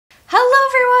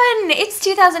Hello everyone! It's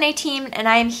 2018 and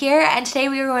I am here, and today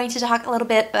we are going to talk a little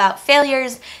bit about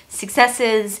failures,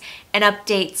 successes, and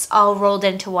updates all rolled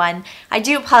into one. I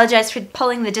do apologize for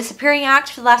pulling the disappearing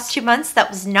act for the last 2 months. That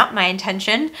was not my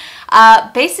intention.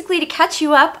 Basically, to catch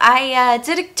you up, I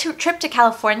did a trip to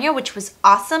California, which was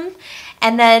awesome.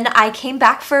 And then I came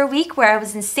back for a week where I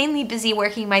was insanely busy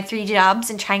working my 3 jobs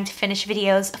and trying to finish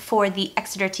videos for the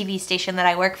Exeter TV station that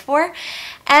I work for.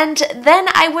 And then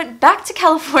I went back to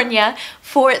California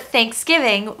for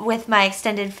Thanksgiving with my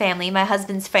extended family, my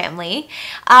husband's family,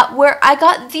 where I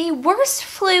got the worst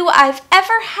flu I've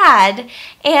ever had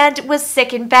and was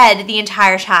sick in bed the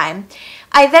entire time.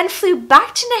 I then flew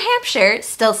back to New Hampshire,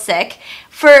 still sick,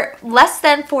 for less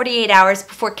than 48 hours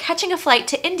before catching a flight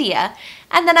to India.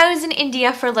 And then I was in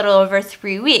India for a little over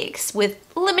 3 weeks with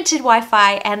limited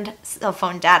Wi-Fi and cell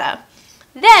phone data.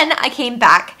 Then I came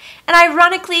back, and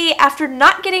ironically, after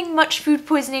not getting much food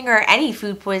poisoning or any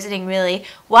food poisoning really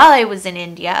while I was in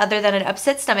India, other than an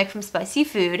upset stomach from spicy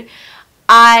food,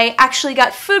 I actually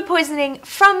got food poisoning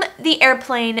from the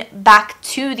airplane back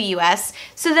to the US,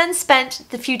 so then spent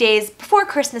the few days before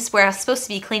Christmas where I was supposed to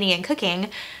be cleaning and cooking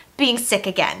being sick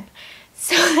again.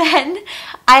 So then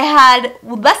I had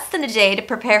less than a day to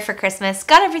prepare for Christmas,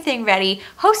 got everything ready,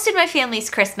 hosted my family's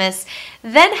Christmas,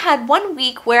 then had 1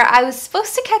 week where I was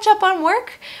supposed to catch up on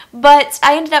work, but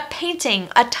I ended up painting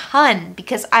a ton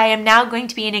because I am now going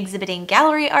to be an exhibiting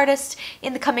gallery artist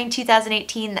in the coming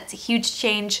 2018. That's a huge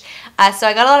change. So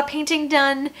I got a lot of painting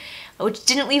done, which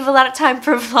didn't leave a lot of time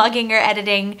for vlogging or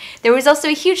editing. There was also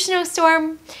a huge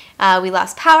snowstorm. We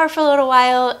lost power for a little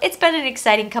while. It's been an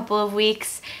exciting couple of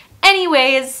weeks.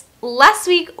 Anyways, last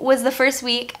week was the first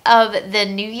week of the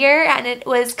new year, and it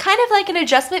was kind of like an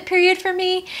adjustment period for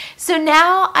me. So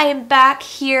now I am back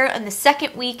here on the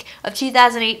second week of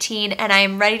 2018, and I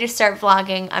am ready to start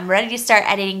vlogging. I'm ready to start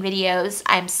editing videos.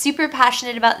 I'm super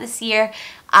passionate about this year.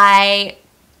 I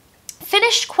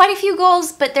finished quite a few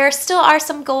goals, but there still are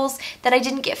some goals that I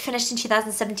didn't get finished in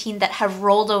 2017 that have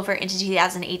rolled over into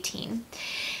 2018.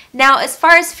 Now, as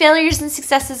far as failures and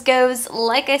successes goes,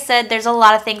 like I said, there's a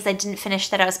lot of things I didn't finish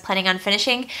that I was planning on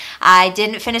finishing. I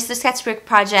didn't finish the sketchbook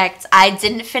project. I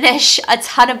didn't finish a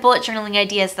ton of bullet journaling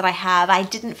ideas that I have. I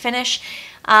didn't finish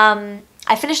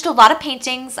I finished a lot of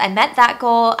paintings. I met that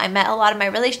goal. I met a lot of my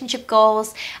relationship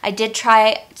goals. I did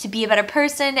try to be a better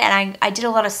person, and I did a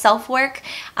lot of self-work.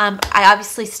 I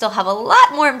obviously still have a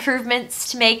lot more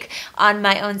improvements to make on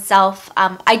my own self.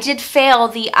 I did fail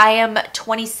the I Am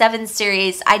 27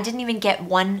 series. I didn't even get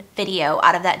one video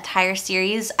out of that entire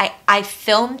series. I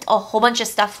filmed a whole bunch of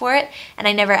stuff for it, and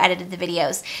I never edited the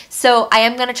videos. So I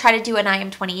am going to try to do an I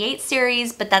Am 28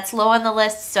 series, but that's low on the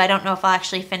list, so I don't know if I'll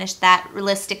actually finish that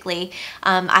realistically.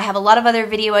 I have a lot of other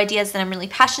video ideas that I'm really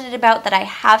passionate about that I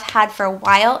have had for a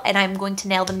while, and I'm going to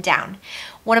nail them down.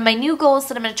 One of my new goals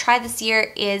that I'm going to try this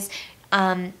year is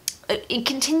in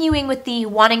continuing with the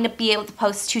wanting to be able to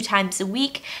post 2 times a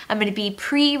week. I'm going to be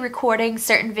pre-recording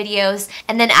certain videos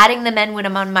and then adding them in when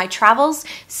I'm on my travels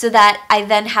so that I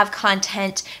then have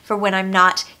content for when I'm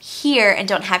not here and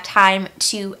don't have time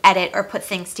to edit or put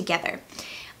things together.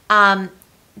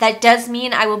 That does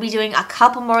mean I will be doing a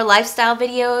couple more lifestyle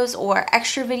videos or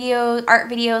extra videos, art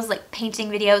videos, like painting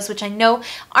videos, which I know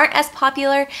aren't as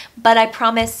popular, but I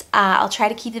promise I'll try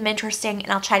to keep them interesting,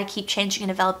 and I'll try to keep changing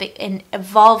and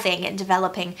evolving and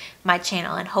developing my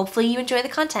channel, and hopefully you enjoy the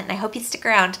content, and I hope you stick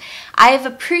around. I have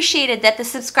appreciated that the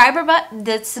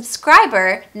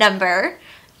subscriber number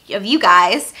of you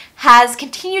guys has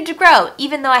continued to grow,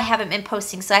 even though I haven't been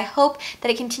posting. So I hope that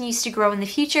it continues to grow in the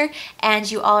future and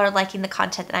you all are liking the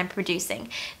content that I'm producing.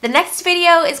 The next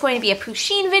video is going to be a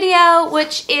Pusheen video,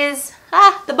 which is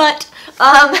the butt.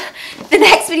 The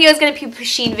next video is going to be a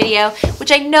Pusheen video,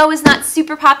 which I know is not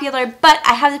super popular, but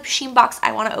I have the Pusheen box.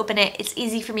 I want to open it. It's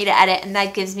easy for me to edit, and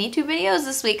that gives me 2 videos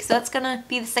this week. So that's going to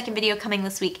be the second video coming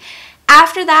this week.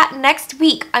 After that, next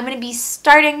week, I'm going to be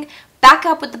starting back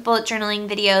up with the bullet journaling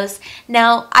videos.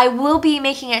 Now, I will be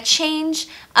making a change.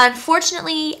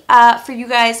 Unfortunately, for you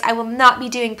guys, I will not be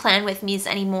doing plan with me's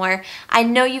anymore. I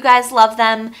know you guys love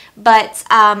them, but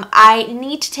I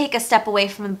need to take a step away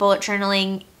from bullet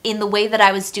journaling in the way that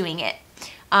I was doing it.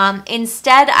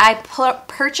 Instead, I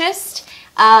purchased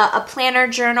a planner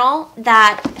journal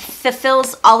that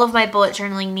fulfills all of my bullet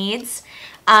journaling needs.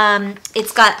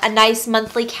 It's got a nice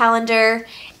monthly calendar,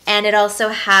 and it also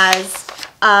has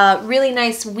a really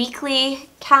nice weekly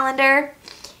calendar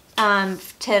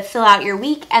to fill out your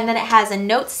week, and then it has a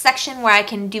notes section where I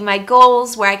can do my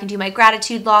goals, where I can do my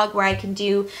gratitude log, where I can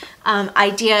do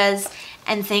ideas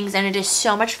and things, and it is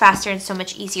so much faster and so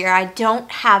much easier. I don't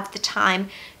have the time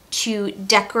to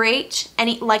decorate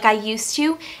like I used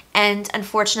to, and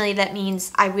unfortunately that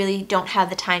means I really don't have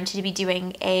the time to be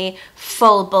doing a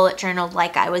full bullet journal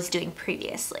like I was doing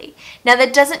previously. Now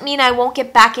that doesn't mean I won't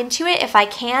get back into it if I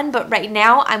can, but right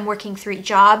now I'm working 3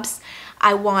 jobs.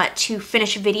 I want to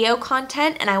finish video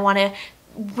content, and I want to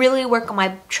really work on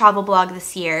my travel blog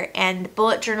this year, and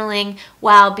bullet journaling,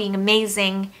 while being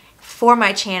amazing for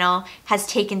my channel, has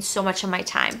taken so much of my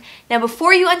time. Now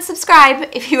before you unsubscribe,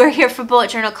 if you are here for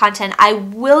bullet journal content, I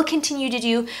will continue to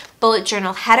do bullet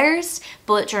journal headers,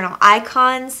 bullet journal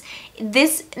icons.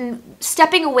 This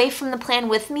stepping away from the plan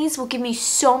with me's will give me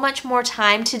so much more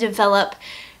time to develop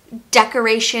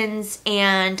decorations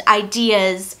and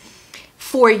ideas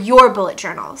for your bullet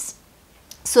journals.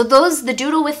 So the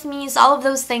doodle with me's, all of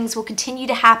those things will continue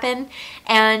to happen,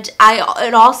 and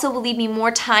it also will leave me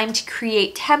more time to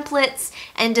create templates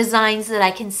and designs that I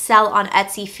can sell on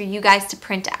Etsy for you guys to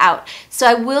print out. So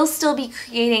I will still be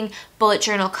creating bullet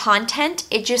journal content,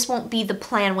 it just won't be the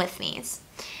plan with me's.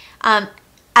 I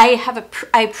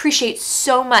appreciate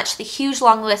so much the huge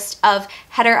long list of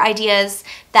header ideas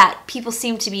that people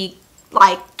seem to be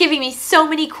giving me so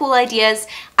many cool ideas.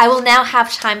 I will now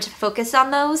have time to focus on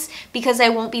those because I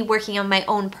won't be working on my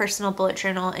own personal bullet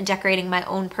journal and decorating my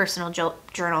own personal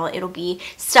journal. It'll be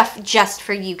stuff just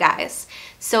for you guys.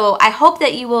 So I hope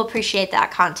that you will appreciate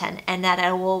that content and that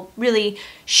it will really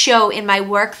show in my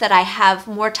work that I have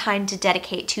more time to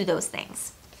dedicate to those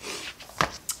things.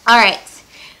 Alright,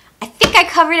 I think I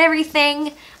covered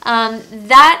everything.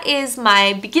 That is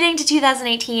my beginning to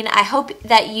 2018. I hope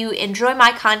that you enjoy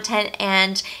my content,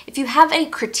 and if you have any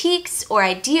critiques or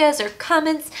ideas or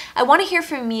comments, I want to hear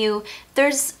from you.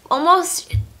 There's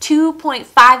almost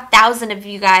 2,500 of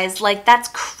you guys. That's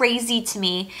crazy to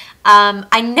me.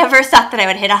 I never thought that I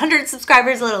would hit 100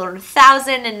 subscribers, let alone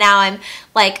 1,000, and now I'm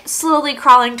slowly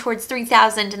crawling towards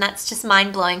 3,000, and that's just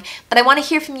mind-blowing. But I want to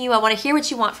hear from you. I want to hear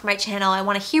what you want from my channel. I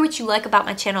want to hear what you like about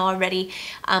my channel already.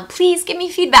 Please give me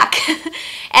feedback.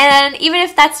 And even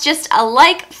if that's just a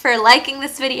like for liking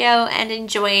this video and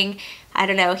enjoying, I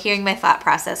don't know, hearing my thought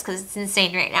process, because it's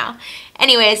insane right now.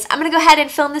 Anyways, I'm going to go ahead and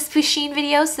film this Pusheen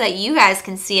video so that you guys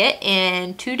can see it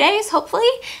in 2 days, hopefully.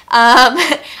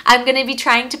 I'm going to be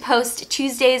trying to post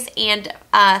Tuesdays and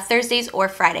Thursdays or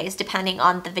Fridays, depending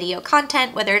on the video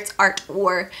content, whether it's art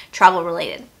or travel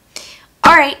related.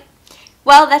 Alright,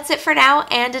 well, that's it for now,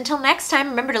 and until next time,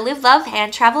 remember to live, love,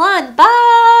 and travel on.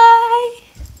 Bye!